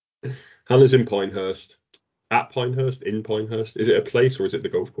Hannah's in Pinehurst, at Pinehurst, in Pinehurst. Is it a place or is it the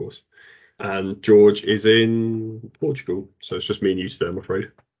golf course? And George is in Portugal, so it's just me and you today, I'm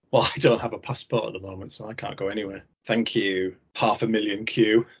afraid. Well, I don't have a passport at the moment, so I can't go anywhere. Thank you, 500,000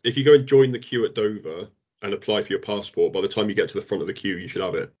 queue. If you go and join the queue at Dover and apply for your passport, by the time you get to the front of the queue, you should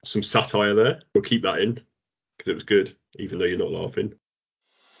have it. Some satire there. We'll keep that in because it was good, even though you're not laughing.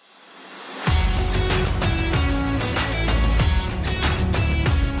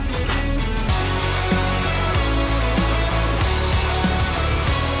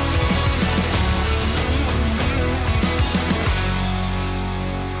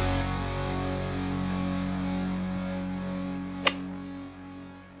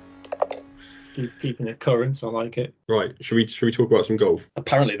 Keeping it current, I like it. Right, should we talk about some golf?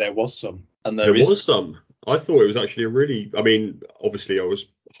 Apparently there was some, and there was some. I thought it was actually a really. I mean, obviously I was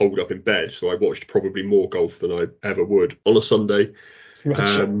holed up in bed, so I watched probably more golf than I ever would on a Sunday.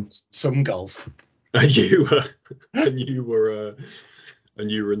 Some golf. And you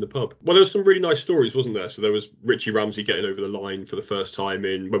were in the pub. Well, there was some really nice stories, wasn't there? So there was Richie Ramsey getting over the line for the first time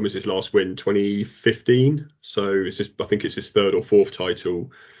in, when was his last win? 2015. So I think it's his third or fourth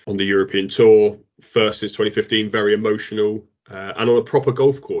title on the European Tour. First since 2015, very emotional. And on a proper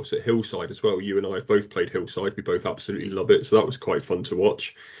golf course at Hillside as well. You and I have both played Hillside. We both absolutely love it. So that was quite fun to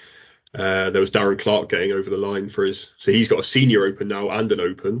watch. There was Darren Clark getting over the line for so he's got a senior open now and an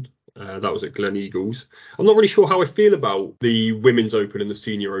open. That was at Glen Eagles. I'm not really sure how I feel about the Women's Open and the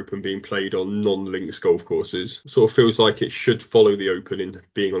Senior Open being played on non-links golf courses. Sort of feels like it should follow the Open in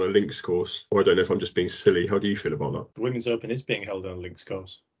being on a links course. Or I don't know if I'm just being silly. How do you feel about that? The Women's Open is being held on a links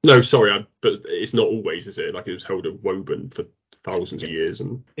course. No, sorry, but it's not always, is it? Like it was held at Woburn for thousands of years,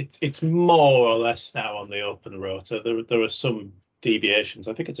 and it's more or less now on the Open rota. There are some deviations.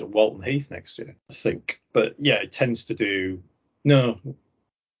 I think it's at Walton Heath next year. I think, but yeah, it tends to do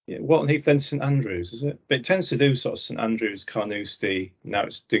Walton Heath, then St Andrews, is it? But it tends to do sort of St Andrews, Carnoustie. Now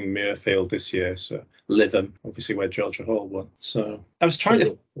it's doing Muirfield this year, so Lytham, obviously where Georgia Hall won. So I was trying to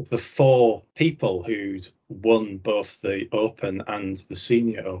think of the four people who'd won both the Open and the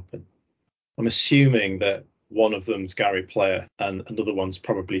Senior Open. I'm assuming that one of them's Gary Player and another one's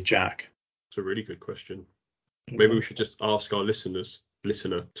probably Jack. It's a really good question. Maybe we should just ask our listener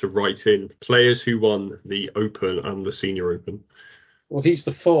to write in players who won the Open and the Senior Open. Well, he's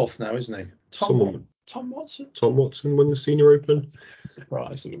the fourth now, isn't he? Tom Watson. Tom Watson won the Senior Open. I'm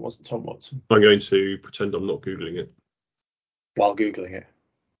surprised that it wasn't Tom Watson. I'm going to pretend I'm not Googling it. While Googling it.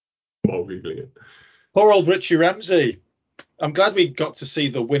 Poor old Richie Ramsey. I'm glad we got to see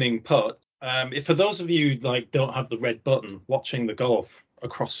the winning putt. If for those of you don't have the red button, watching the golf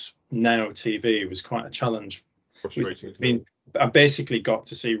across Now TV was quite a challenge. Frustrating. I basically got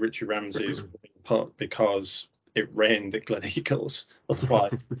to see Richie Ramsey's winning putt because it rained at Glen Eagles.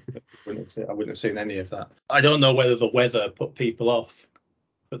 Otherwise, I wouldn't have seen any of that. I don't know whether the weather put people off,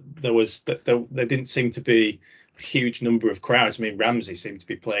 but there didn't seem to be a huge number of crowds. I mean, Ramsey seemed to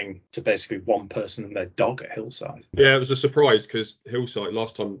be playing to basically one person and their dog at Hillside. Yeah, it was a surprise because Hillside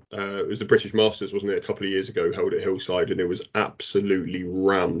last time it was the British Masters, wasn't it? A couple of years ago, held at Hillside, and it was absolutely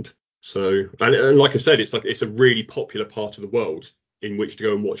rammed. So, and like I said, it's a really popular part of the world in which to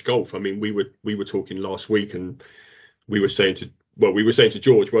go and watch golf. I mean, we were talking last week, and we were saying to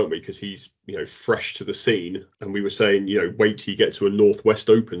George, weren't we? Because he's fresh to the scene, and we were saying wait till you get to a Northwest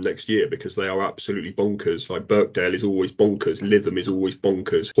Open next year because they are absolutely bonkers. Like Birkdale is always bonkers, Lytham is always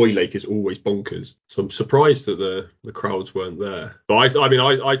bonkers, Hoylake is always bonkers. So I'm surprised that the crowds weren't there. But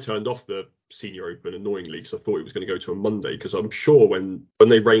I turned off the Senior Open annoyingly because I thought it was going to go to a Monday, because I'm sure when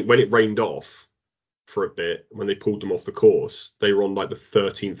it rained off for a bit, when they pulled them off the course, they were on like the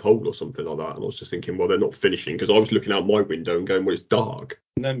 13th hole or something like that, and I was just thinking, well, they're not finishing, because I was looking out my window and going, well, it's dark.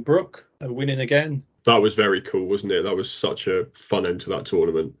 And then Brooke winning again. That was very cool, wasn't it? That was such a fun end to that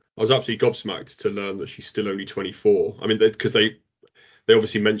tournament. I was absolutely gobsmacked to learn that she's still only 24. I mean, because they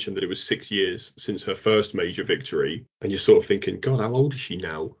obviously mentioned that it was 6 years since her first major victory, and you're sort of thinking, God, how old is she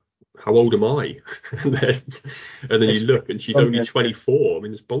now? How old am I? and then you look and she's only 24. I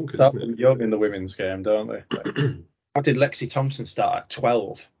mean, it's bonkers. Start isn't it? Young in the women's game, don't they? How did Lexi Thompson start at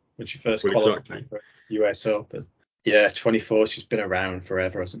 12 when she first qualified for US Open? Yeah, 24. She's been around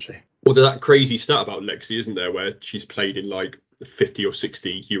forever, hasn't she? Well, there's that crazy stat about Lexi, isn't there, where she's played in like 50 or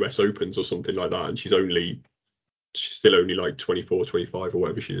 60 US Opens or something like that, and she's still only like 24, 25 or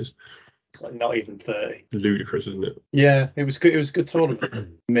whatever she is. It's like not even 30. Ludicrous, isn't it? Yeah, it was good. It was a good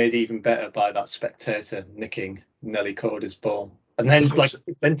tournament. Made even better by that spectator nicking Nelly Corder's ball and then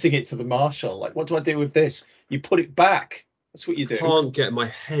presenting it to the marshal. Like, what do I do with this? You put it back. That's what you do. I can't get my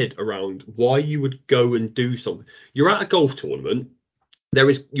head around why you would go and do something. You're at a golf tournament.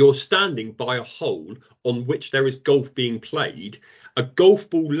 You're standing by a hole on which there is golf being played. A golf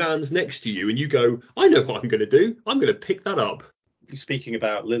ball lands next to you, and you go, "I know what I'm going to do. I'm going to pick that up." Speaking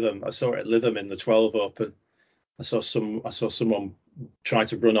about Lytham, I saw it at Lytham in the 12 Open. I saw someone try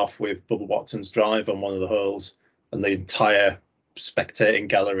to run off with Bubba Watson's drive on one of the holes, and the entire spectating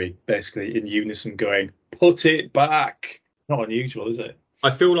gallery basically in unison going, "Put it back." Not unusual, is it? I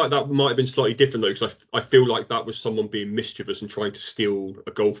feel like that might have been slightly different though, because I feel like that was someone being mischievous and trying to steal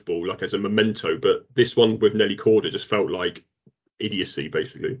a golf ball, like as a memento. But this one with Nelly Corder just felt like idiocy,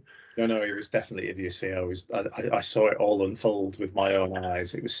 basically. No, it was definitely idiocy. I saw it all unfold with my own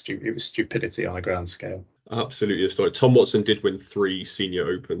eyes. It was stupidity on a grand scale. Absolutely historic. Tom Watson did win 3 senior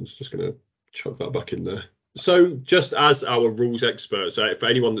opens. Just going to chuck that back in there. So, just as our rules experts, for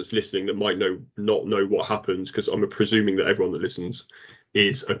anyone that's listening that might not know what happens, because I'm presuming that everyone that listens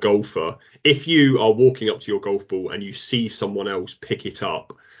is a golfer. If you are walking up to your golf ball and you see someone else pick it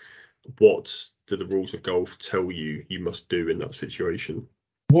up, what do the rules of golf tell you must do in that situation?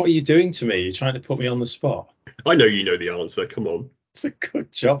 What are you doing to me? You're trying to put me on the spot. I know you know the answer. Come on. It's a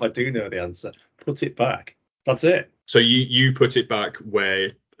good job. I do know the answer. Put it back. That's it. So you put it back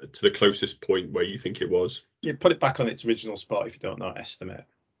where, to the closest point where you think it was? You put it back on its original spot if you don't know estimate.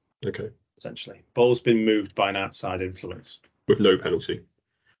 Okay. Essentially. Ball's been moved by an outside influence. With no penalty.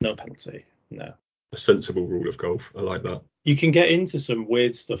 No penalty. No. A sensible rule of golf. I like that. You can get into some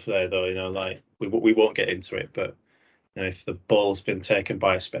weird stuff there, though. Like we won't get into it, but if the ball's been taken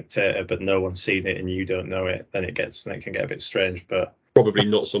by a spectator but no one's seen it and you don't know it, then it can get a bit strange. But probably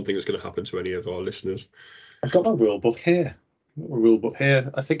not something that's going to happen to any of our listeners. I've got my rule book here.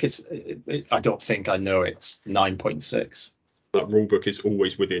 I think I don't think I know it's 9.6. That rule book is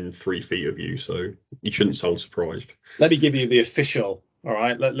always within 3 feet of you, so you shouldn't sound surprised. Let me give you the official. All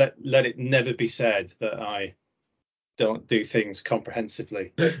right. Let it never be said that I don't do things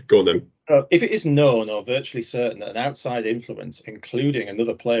comprehensively. Go on then. If it is known or virtually certain that an outside influence, including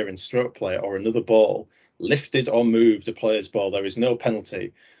another player in stroke play or another ball, lifted or moved a player's ball, there is no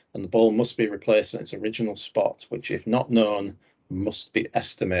penalty, and the ball must be replaced in its original spot, which, if not known, must be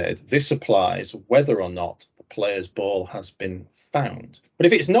estimated. This applies whether or not the player's ball has been found. But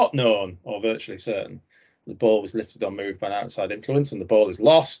if it's not known or virtually certain, the ball was lifted or moved by an outside influence and the ball is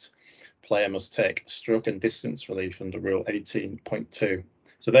lost, player must take stroke and distance relief under Rule 18.2.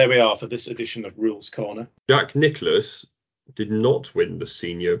 So there we are for this edition of Rules Corner. Jack Nicklaus did not win the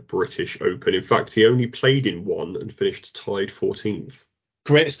Senior British Open. In fact, he only played in one and finished tied 14th.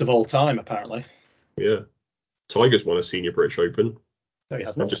 Greatest of all time, apparently. Yeah. Tiger's won a Senior British Open. No, he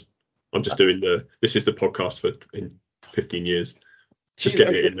hasn't. I'm just doing this is the podcast for in 15 years. Just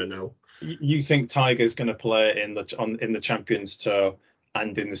getting it in there now. You think Tiger's going to play in the Champions Tour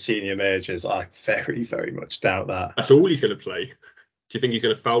and in the senior majors? I very, very much doubt that. That's all he's going to play. Do you think he's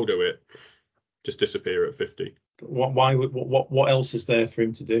going to faldo it? Just disappear at 50? What else is there for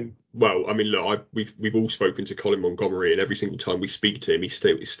him to do? Well, I mean, look, we've all spoken to Colin Montgomery, and every single time we speak to him, he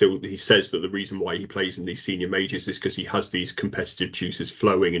says that the reason why he plays in these senior majors is because he has these competitive juices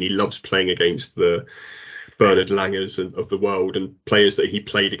flowing, and he loves playing against the Bernard Langers of the world and players that he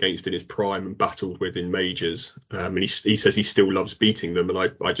played against in his prime and battled with in majors. And he says he still loves beating them,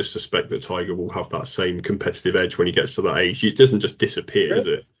 and I just suspect that Tiger will have that same competitive edge when he gets to that age. It doesn't just disappear, does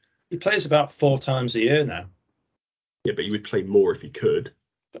it? He plays about 4 times a year now. Yeah, but he would play more if he could.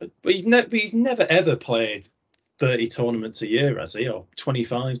 But he's never ever played 30 tournaments a year, has he? Or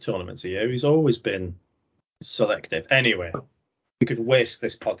 25 tournaments a year. He's always been selective. Anyway, we could waste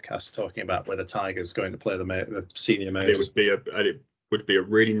this podcast talking about whether Tiger's going to play the senior majors. It would be a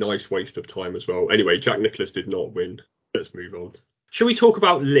really nice waste of time as well. Anyway, Jack Nicklaus did not win. Let's move on. Shall we talk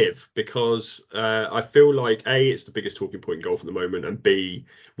about LIV? Because I feel like A, it's the biggest talking point in golf at the moment, and B,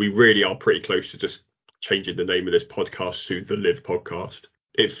 we really are pretty close to just changing the name of this podcast to the LIV podcast.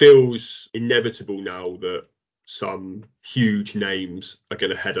 It feels inevitable now that some huge names are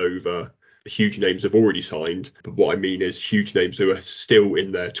going to head over. Huge names have already signed, but what I mean is huge names who are still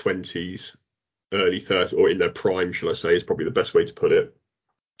in their 20s, early 30s, or in their prime, shall I say, is probably the best way to put it.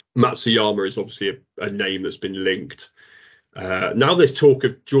 Matsuyama is obviously a name that's been linked. Now there's talk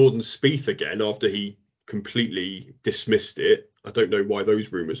of Jordan Spieth again after he completely dismissed it. I don't know why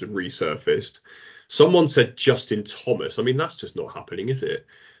those rumours have resurfaced. Someone said Justin Thomas. I mean, that's just not happening, is it?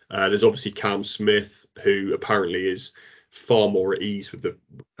 There's obviously Cam Smith, who apparently is far more at ease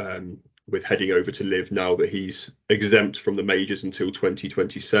with heading over to LIV now that he's exempt from the majors until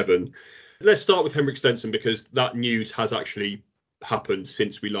 2027. Let's start with Henrik Stenson, because that news has actually happened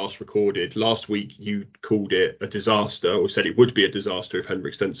since we last recorded. Last week, you called it a disaster, or said it would be a disaster if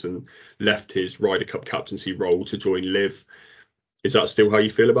Henrik Stenson left his Ryder Cup captaincy role to join LIV. Is that still how you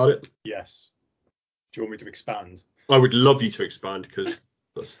feel about it? Yes. Do you want me to expand? I would love you to expand because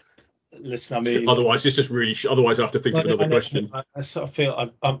Listen, I mean, otherwise it's just really. Otherwise, I have to think of another question. I sort of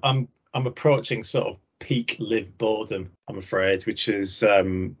feel I'm approaching sort of peak live boredom, I'm afraid, which is I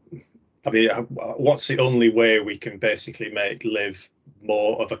mean, what's the only way we can basically make live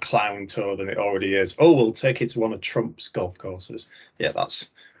more of a clown tour than it already is? Oh, we'll take it to one of Trump's golf courses. Yeah,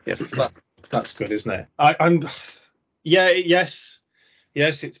 that's good, isn't it? Yes,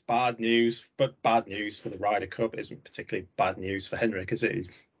 it's bad news, but bad news for the Ryder Cup isn't particularly bad news for Henrik, is it? He's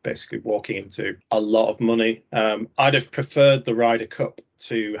basically walking into a lot of money. I'd have preferred the Ryder Cup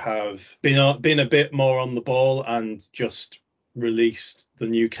to have been a bit more on the ball and just released the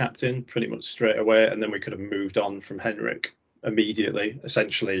new captain pretty much straight away, and then we could have moved on from Henrik immediately.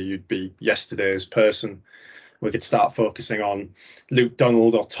 Essentially, you'd be yesterday's person. We could start focusing on Luke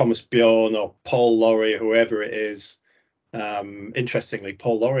Donald or Thomas Bjorn or Paul Lawrie, whoever it is. Interestingly,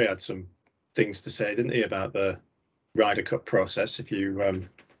 Paul Lawrie had some things to say, didn't he, about the Ryder Cup process? If you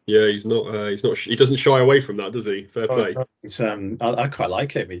Yeah, he's not. He doesn't shy away from that, does he? Fair play. I quite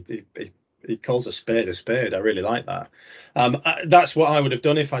like him. He calls a spade a spade. I really like that. That's what I would have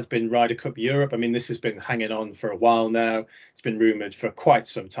done if I'd been Ryder Cup Europe. I mean, this has been hanging on for a while now. It's been rumoured for quite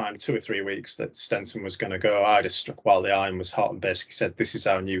some time, 2 or 3 weeks, that Stenson was going to go. I'd have struck while the iron was hot and basically said, this is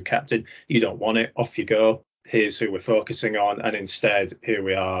our new captain. You don't want it. Off you go. Here's who we're focusing on. And instead, here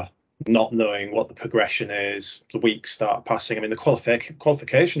we are, not knowing what the progression is. The weeks start passing. I mean, the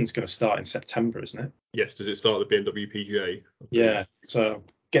qualification is going to start in September, isn't it? Yes. Does it start at the BMW PGA? Yeah. So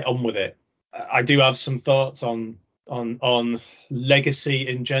get on with it. I do have some thoughts on legacy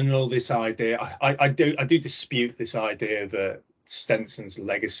in general. This idea, I do dispute this idea that Stenson's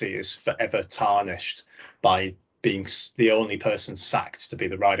legacy is forever tarnished by being the only person sacked to be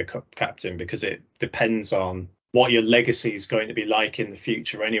the Ryder Cup captain, because it depends on what your legacy is going to be like in the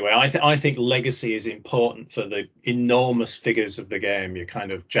future anyway. I think legacy is important for the enormous figures of the game, your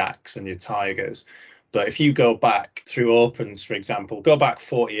kind of Jacks and your Tigers. But if you go back through Opens, for example, go back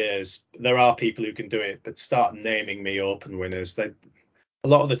 40 years, there are people who can do it, but start naming me Open winners. A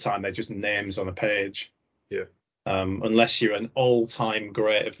lot of the time, they're just names on a page. Yeah. Unless you're an all-time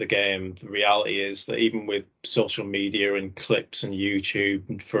great of the game, the reality is that even with social media and clips and YouTube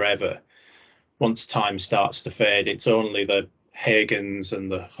and forever, once time starts to fade, it's only the Hagans and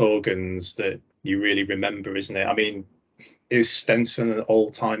the Hogans that you really remember, isn't it? I mean, is Stenson an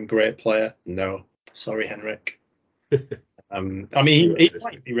all-time great player? No. Sorry, Henrik. I mean, he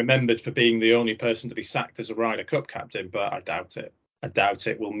might be remembered for being the only person to be sacked as a Ryder Cup captain, but I doubt it.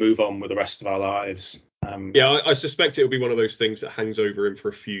 We'll move on with the rest of our lives. Yeah, I suspect it'll be one of those things that hangs over him for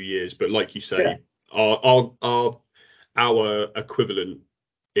a few years. But like you say, our equivalent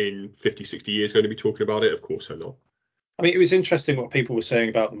in 50, 60 years going to be talking about it? Of course they're not. I mean, it was interesting what people were saying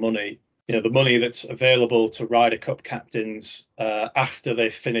about the money. You know, the money that's available to Ryder Cup captains after they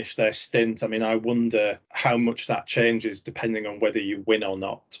finish their stint. I mean, I wonder how much that changes depending on whether you win or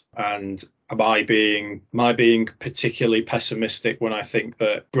not. And am I being particularly pessimistic when I think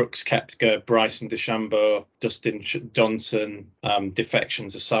that Brooks Koepka, Bryson DeChambeau, Dustin Johnson,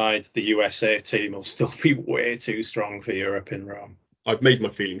 defections aside, the USA team will still be way too strong for Europe in Rome? I've made my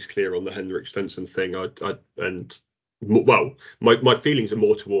feelings clear on the Henrik Stenson thing. My feelings are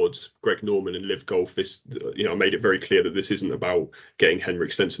more towards Greg Norman and LIV Golf. I made it very clear that this isn't about getting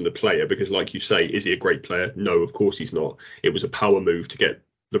Henrik Stenson the player, because like you say, is he a great player? No, of course he's not. It was a power move to get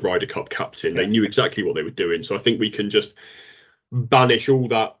the Ryder Cup captain. They knew exactly what they were doing. So I think we can just banish all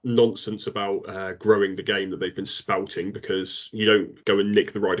that nonsense about growing the game that they've been spouting, because you don't go and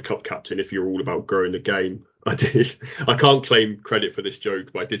nick the Ryder Cup captain if you're all about growing the game. I can't claim credit for this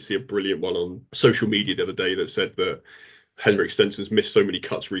joke, but I did see a brilliant one on social media the other day that said that Henrik Stenson's missed so many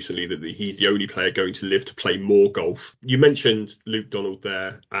cuts recently that he's the only player going to live to play more golf. You mentioned Luke Donald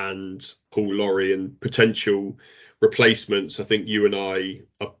there and Paul Lawrie and potential replacements. I think you and I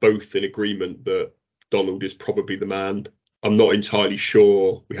are both in agreement that Donald is probably the man. I'm not entirely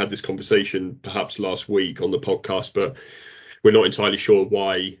sure. We had this conversation perhaps last week on the podcast, but we're not entirely sure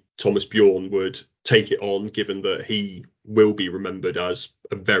why Thomas Bjorn would take it on, given that he will be remembered as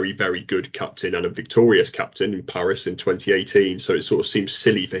a very, very good captain and a victorious captain in Paris in 2018. So it sort of seems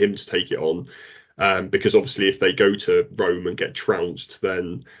silly for him to take it on, because obviously if they go to Rome and get trounced,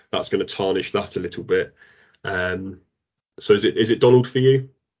 then that's going to tarnish that a little bit. So is it Donald for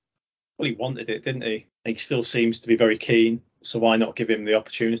you? Well, he wanted it, didn't he? He still seems to be very keen. So why not give him the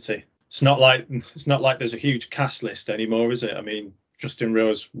opportunity? It's not like there's a huge cast list anymore, is it? I mean, Justin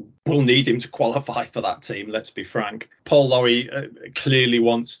Rose will need him to qualify for that team, let's be frank. Paul Lawrie clearly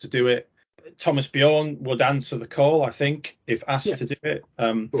wants to do it, Thomas Bjorn would answer the call, I think, if asked to do it.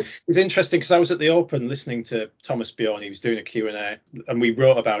 Cool. It was interesting because I was at the Open listening to Thomas Bjorn. He was doing a Q&A, and we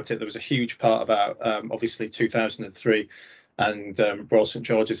wrote about it. There was a huge part about, obviously, 2003 and Royal St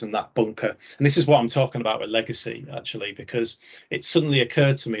George's and that bunker. And this is what I'm talking about with legacy, actually, because it suddenly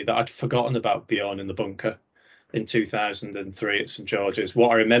occurred to me that I'd forgotten about Bjorn in the bunker in 2003 at St George's.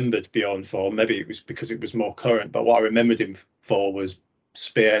 What I remembered Bjorn for, maybe it was because it was more current, but what I remembered him for was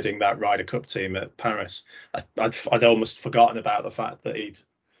spearheading that Ryder Cup team at Paris. I'd almost forgotten about the fact that he'd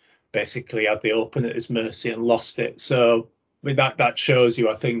basically had the Open at his mercy and lost it. So I mean, that shows you,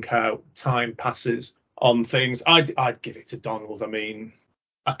 I think, how time passes on things. I'd give it to Donald. I mean,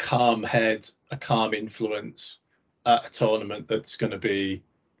 a calm head, a calm influence at a tournament that's going to be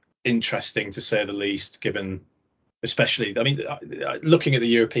interesting to say the least, given especially, I mean, looking at the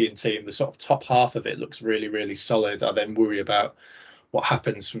European team, the sort of top half of it looks really, really solid. I then worry about what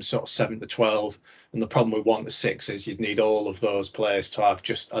happens from sort of 7 to 12. And the problem with 1 to 6 is you'd need all of those players to have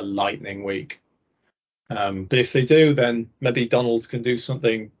just a lightning week. But if they do, then maybe Donald can do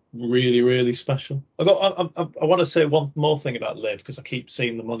something really, really special. I want to say one more thing about LIV, because I keep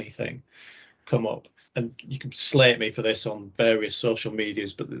seeing the money thing come up. And you can slate me for this on various social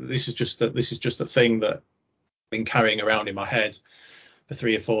medias, but this is just a thing that I've been carrying around in my head for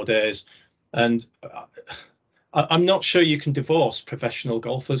 3 or 4 days. And I'm not sure you can divorce professional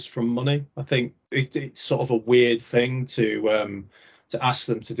golfers from money. I think it's sort of a weird thing to ask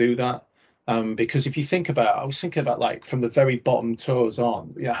them to do that. Because if you think about, I was thinking about, like, from the very bottom toes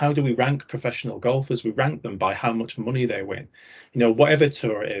on, how do we rank professional golfers? We rank them by how much money they win. Whatever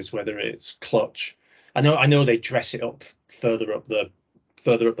tour it is, whether it's clutch. I know they dress it up further up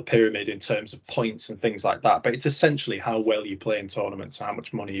the pyramid in terms of points and things like that, but it's essentially how well you play in tournaments, how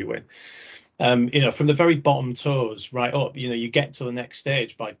much money you win. From the very bottom toes right up, you get to the next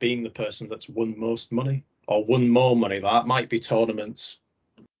stage by being the person that's won most money or won more money. That might be tournaments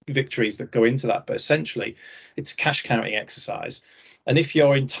victories that go into that, but essentially it's a cash counting exercise. And if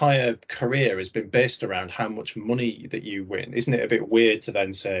your entire career has been based around how much money that you win, isn't it a bit weird to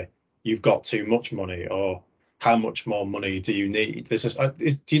then say you've got too much money, or how much more money do you need? Do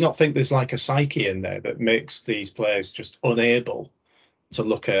you not think there's like a psyche in there that makes these players just unable to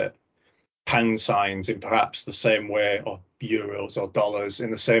look at pound signs in perhaps the same way, or euros or dollars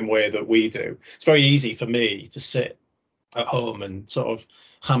in the same way that we do? It's very easy for me to sit at home and sort of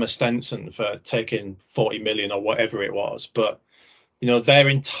hammer Stenson for taking 40 million or whatever it was, but their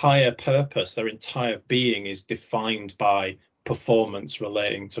entire purpose, their entire being is defined by performance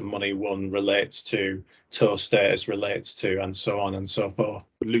relating to money won, relates to tour status, relates to, and so on and so forth.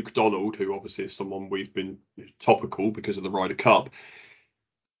 Luke Donald, who obviously is someone we've been topical because of the Ryder Cup,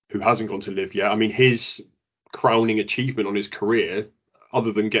 who hasn't gone to LIV yet. I mean, his crowning achievement on his career,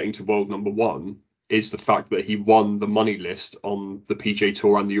 other than getting to world number 1, is the fact that he won the money list on the PGA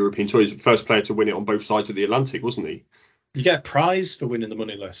Tour and the European Tour. He's the first player to win it on both sides of the Atlantic, wasn't he? You get a prize for winning the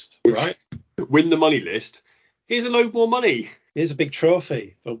money list, right? Win the money list. Here's a load more money. Here's a big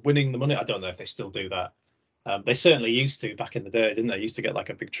trophy for winning the money. I don't know if they still do that. They certainly used to back in the day, didn't they? Used to get like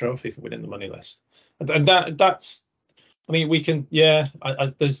a big trophy for winning the money list. And that's, I mean, we can,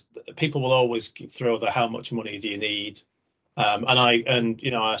 there's people will always throw the how much money do you need, and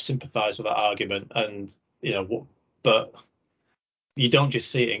I sympathise with that argument, and but you don't just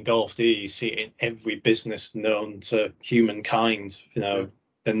see it in golf, do you? You see it in every business known to humankind.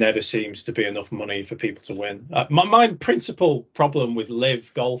 There never seems to be enough money for people to win. My principal problem with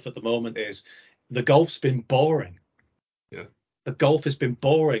LIV Golf at the moment is the golf's been boring. Yeah. The golf has been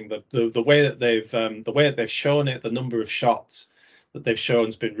boring. The way that they've shown it, the number of shots that they've shown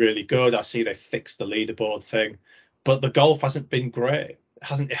has been really good. I see they fixed the leaderboard thing, but the golf hasn't been great.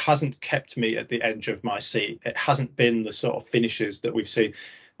 It hasn't kept me at the edge of my seat. It hasn't been the sort of finishes that we've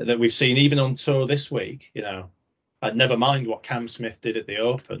seen even on tour this week. And never mind what Cam Smith did at the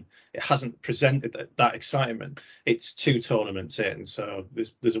Open. It hasn't presented that excitement. It's 2 tournaments in, so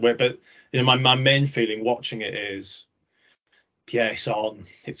there's a way. But my main feeling watching it is, it's on,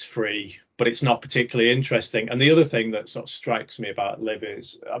 it's free, but it's not particularly interesting. And the other thing that sort of strikes me about LIV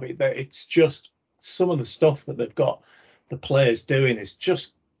is, I mean, it's just some of the stuff that they've got the players doing is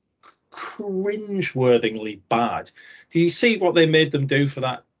just cringe-worthingly bad. Do you see what they made them do for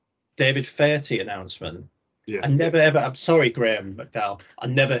that David Fairty announcement? Yeah. I never ever, I'm sorry, Graham McDowell, I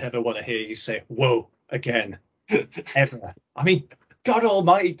never ever want to hear you say whoa again, ever. I mean, God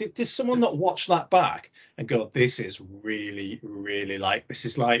almighty, does someone not watch that back and go, this is really, really this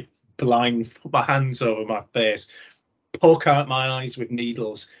is like blind, put my hands over my face, poke out my eyes with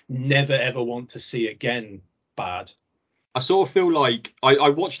needles, never ever want to see again bad. I sort of feel like I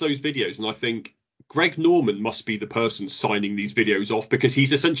watch those videos and I think Greg Norman must be the person signing these videos off, because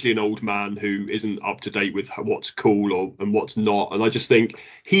he's essentially an old man who isn't up to date with what's cool and what's not. And I just think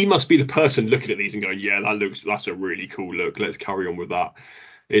he must be the person looking at these and going, yeah, that's a really cool look. Let's carry on with that.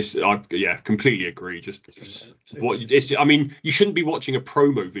 Yeah, completely agree. I mean, you shouldn't be watching a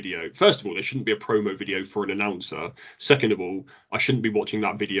promo video. First of all, there shouldn't be a promo video for an announcer. Second of all, I shouldn't be watching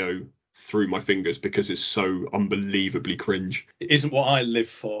that video through my fingers because it's so unbelievably cringe. It isn't what I live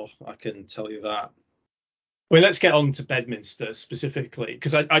for, I can tell you that. Well, let's get on to Bedminster specifically,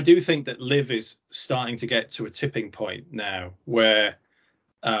 because I do think that LIV is starting to get to a tipping point now where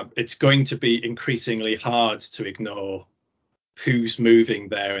it's going to be increasingly hard to ignore who's moving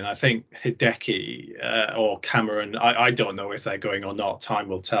there. And I think Hideki or Cameron, I don't know if they're going or not, time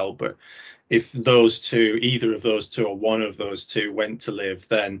will tell. But if those two, either of those two or one of those two went to LIV,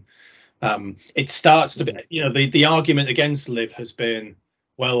 then it starts to be, the argument against LIV has been,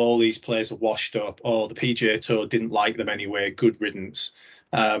 well, all these players are washed up, or the PGA Tour didn't like them anyway, good riddance.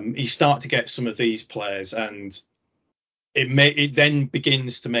 You start to get some of these players, and it then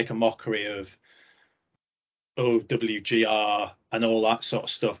begins to make a mockery of OWGR and all that sort of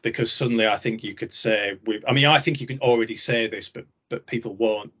stuff, because suddenly I think you could say, I think you can already say this, but people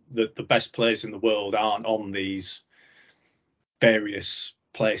won't, that the best players in the world aren't on these various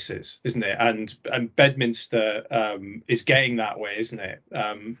places, isn't it? And Bedminster is getting that way, isn't it?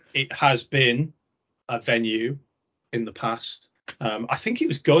 It has been a venue in the past. I think it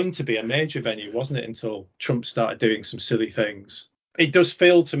was going to be a major venue, wasn't it, until Trump started doing some silly things. It does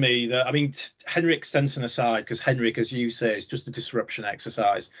feel to me that, Henrik Stenson aside, because Henrik, as you say, is just a disruption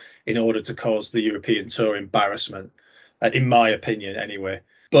exercise in order to cause the European Tour embarrassment, in my opinion anyway.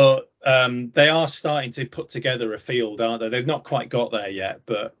 But they are starting to put together a field, aren't they? They've not quite got there yet,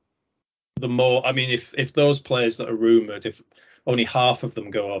 but the more, if those players that are rumoured, if only half of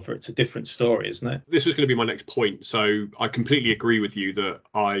them go over, it's a different story, isn't it? This was going to be my next point. So I completely agree with you that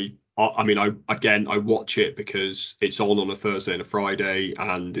I watch it because it's on a Thursday and a Friday,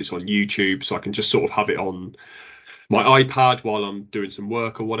 and it's on YouTube, so I can just sort of have it on my iPad while I'm doing some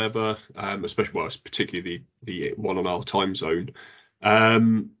work or whatever. Particularly the one on our time zone.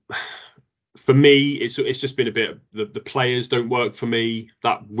 For me, it's just been a bit. The players don't work for me.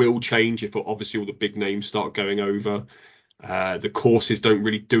 That will change if obviously all the big names start going over. The courses don't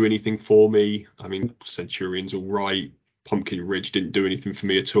really do anything for me. Centurion's all right. Pumpkin Ridge didn't do anything for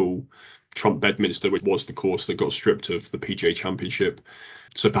me at all. Trump Bedminster, which was the course that got stripped of the PGA Championship,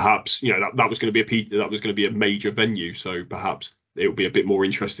 so perhaps that was going to be a major venue. So perhaps it'll be a bit more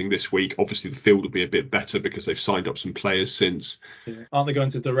interesting this week. Obviously, the field will be a bit better because they've signed up some players since. Yeah. Aren't they going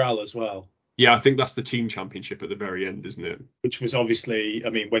to Doral as well? Yeah, I think that's the team championship at the very end, isn't it? Which was obviously,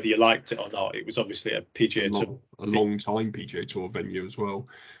 whether you liked it or not, it was obviously a PGA Tour. A long time PGA Tour venue as well.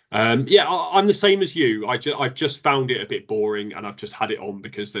 I'm the same as you. I've just found it a bit boring, and I've just had it on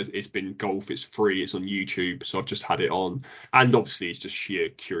because it's been golf. It's free. It's on YouTube, so I've just had it on. And obviously, it's just sheer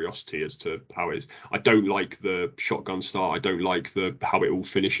curiosity as to how it is. I don't like the shotgun start. I don't like how it all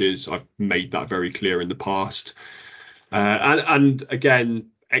finishes. I've made that very clear in the past. And again,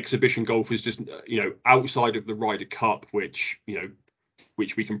 exhibition golf is just outside of the Ryder Cup, which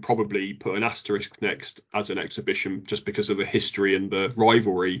we can probably put an asterisk next as an exhibition just because of the history and the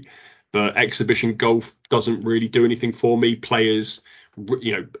rivalry. But exhibition golf doesn't really do anything for me. Players,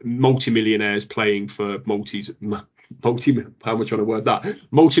 multimillionaires playing for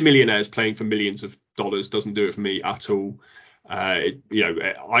multimillionaires playing for millions of dollars doesn't do it for me at all. I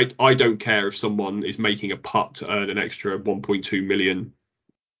don't care if someone is making a putt to earn an extra 1.2 million.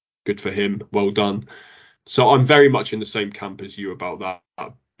 Good for him. Well done. So I'm very much in the same camp as you about that.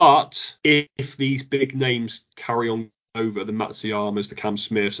 But if these big names carry on over, the Matsuyamas, the Cam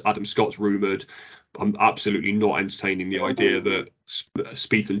Smiths, Adam Scott's rumoured, I'm absolutely not entertaining the idea that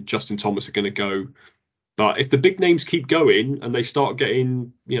Spieth and Justin Thomas are going to go. But if the big names keep going and they start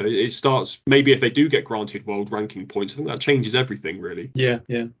getting, it starts, maybe if they do get granted world ranking points, I think that changes everything, really. Yeah.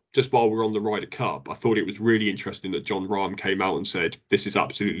 Just while we're on the Ryder Cup, I thought it was really interesting that John Rahm came out and said, this is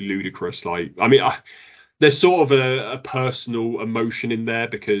absolutely ludicrous. There's sort of a personal emotion in there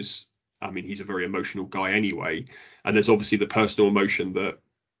because, he's a very emotional guy anyway. And there's obviously the personal emotion that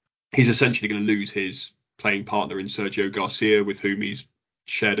he's essentially going to lose his playing partner in Sergio Garcia, with whom he's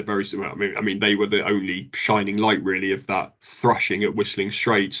shared a very similar. They were the only shining light, really, of that thrashing at Whistling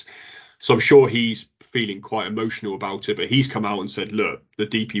Straits. So I'm sure he's feeling quite emotional about it, but he's come out and said, look, the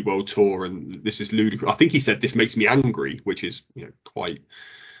DP World Tour, and this is ludicrous. I think he said this makes me angry, which is, quite,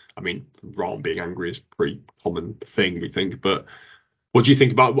 Rahm being angry is a pretty common thing, we think, but What do you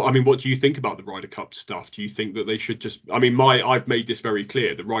think about? I mean, what do you think about the Ryder Cup stuff? Do you think that they should just? I mean, I've made this very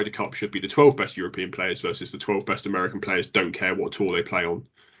clear. The Ryder Cup should be the 12 best European players versus the 12 best American players. Don't care what tour they play on.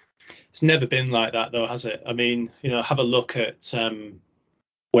 It's never been like that, though, has it? I mean, have a look at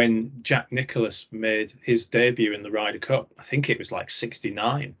when Jack Nicklaus made his debut in the Ryder Cup. I think it was like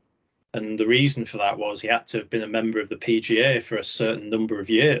 69. And the reason for that was he had to have been a member of the PGA for a certain number of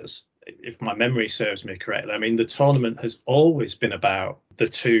years, if my memory serves me correctly. I mean, the tournament has always been about the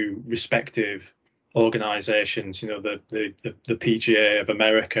two respective organisations, the PGA of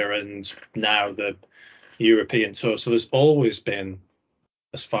America and now the European Tour. So there's always been,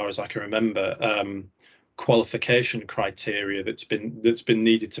 as far as I can remember, qualification criteria that's been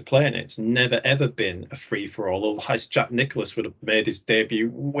needed to play in it. It's never ever been a free for all. Otherwise, Jack Nicklaus would have made his debut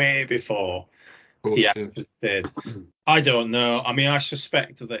way before he actually did. I don't know. I mean, I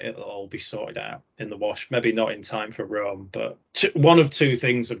suspect that it'll all be sorted out in the wash. Maybe not in time for Rome, but one of two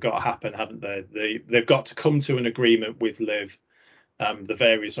things have got to happen, haven't they? They've got to come to an agreement with LIV, the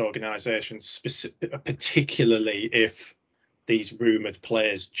various organisations, particularly if these rumoured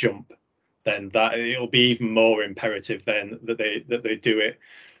players jump. Then that it'll be even more imperative then that they do it,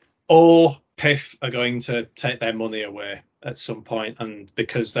 or PIF are going to take their money away at some point, and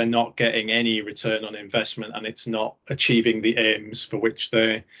because they're not getting any return on investment and it's not achieving the aims for which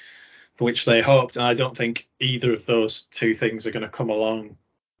they hoped. And I don't think either of those two things are going to come along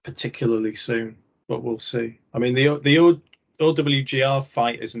particularly soon, but we'll see. I mean, the OWGR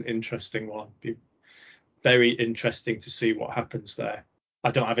fight is an interesting one. Be very interesting to see what happens there. I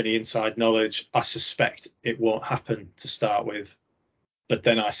don't have any inside knowledge. I suspect it won't happen to start with. But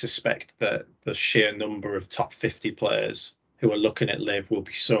then I suspect that the sheer number of top 50 players who are looking at LIV will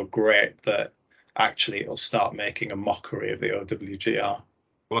be so great that actually it'll start making a mockery of the OWGR.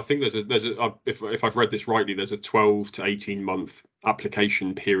 Well, I think if I've read this rightly, there's a 12 to 18 month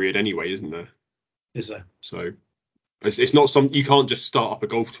application period anyway, isn't there? Is there? So it's not you can't just start up a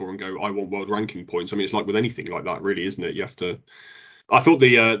golf tour and go, I want world ranking points. I mean, it's like with anything like that, really, isn't it? You have to. I thought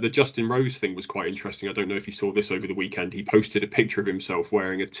the Justin Rose thing was quite interesting. I don't know if you saw this over the weekend. He posted a picture of himself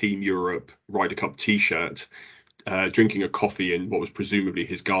wearing a Team Europe Ryder Cup T-shirt, drinking a coffee in what was presumably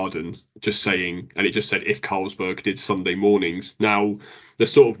his garden, just saying, and it just said, if Carlsberg did Sunday mornings. Now,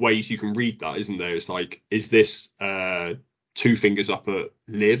 there's sort of ways you can read that, isn't there? It's like, is this two fingers up at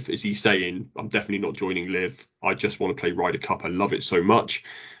LIV? Is he saying, I'm definitely not joining LIV. I just want to play Ryder Cup. I love it so much.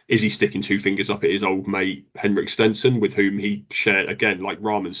 Is he sticking two fingers up at his old mate Henrik Stenson, with whom he shared, again, like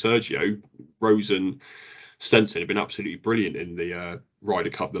Rahm and Sergio, Rose and Stenson have been absolutely brilliant in the Ryder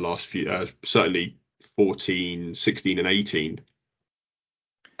Cup the last few, certainly 14, 16 and 18.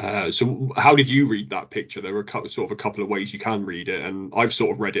 So how did you read that picture? There were a couple of ways you can read it, and I've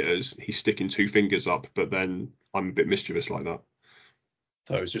sort of read it as he's sticking two fingers up, but then I'm a bit mischievous like that.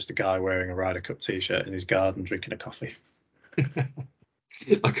 Thought it was just a guy wearing a Ryder Cup T-shirt in his garden drinking a coffee.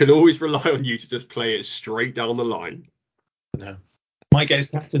 I can always rely on you to just play it straight down the line. No. Might get his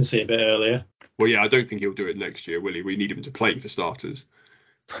captaincy a bit earlier. Well, yeah, I don't think he'll do it next year, will he? We need him to play for starters.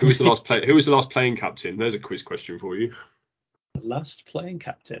 Who was the last playing captain? There's a quiz question for you. The last playing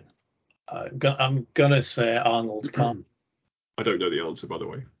captain? I'm gonna say Arnold Palmer. I don't know the answer, by the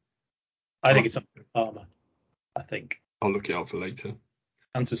way. I think it's Palmer. I think. I'll look it up for later.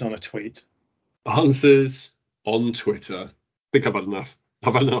 Answers on a tweet. Answers on Twitter. I think I've had enough.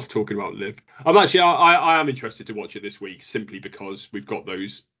 I've had enough talking about LIV. I am interested to watch it this week, simply because we've got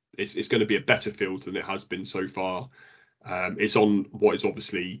those. It's going to be a better field than it has been so far. It's on what is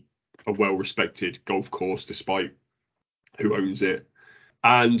obviously a well-respected golf course, despite who owns it.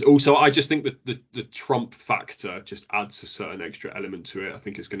 And also, I just think that the Trump factor just adds a certain extra element to it. I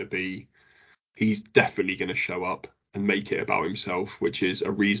think it's going to be, he's definitely going to show up and make it about himself, which is a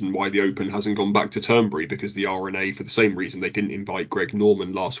reason why the Open hasn't gone back to Turnberry, because the R&A, for the same reason they didn't invite Greg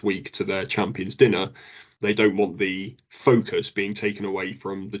Norman last week to their Champions Dinner, they don't want the focus being taken away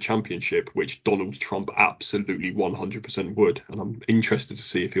from the championship, which Donald Trump absolutely 100% would. And I'm interested to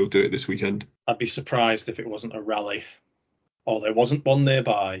see if he'll do it this weekend. I'd be surprised if it wasn't a rally, or there wasn't one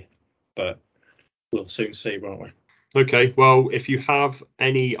nearby, but we'll soon see, won't we? Okay, well, if you have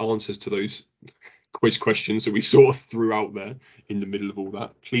any answers to those quiz questions that we sort of threw out there in the middle of all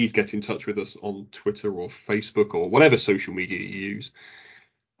that, please get in touch with us on Twitter or Facebook or whatever social media you use.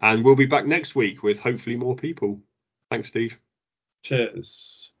 And we'll be back next week with hopefully more people. Thanks, Steve.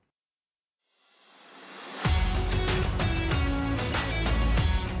 Cheers.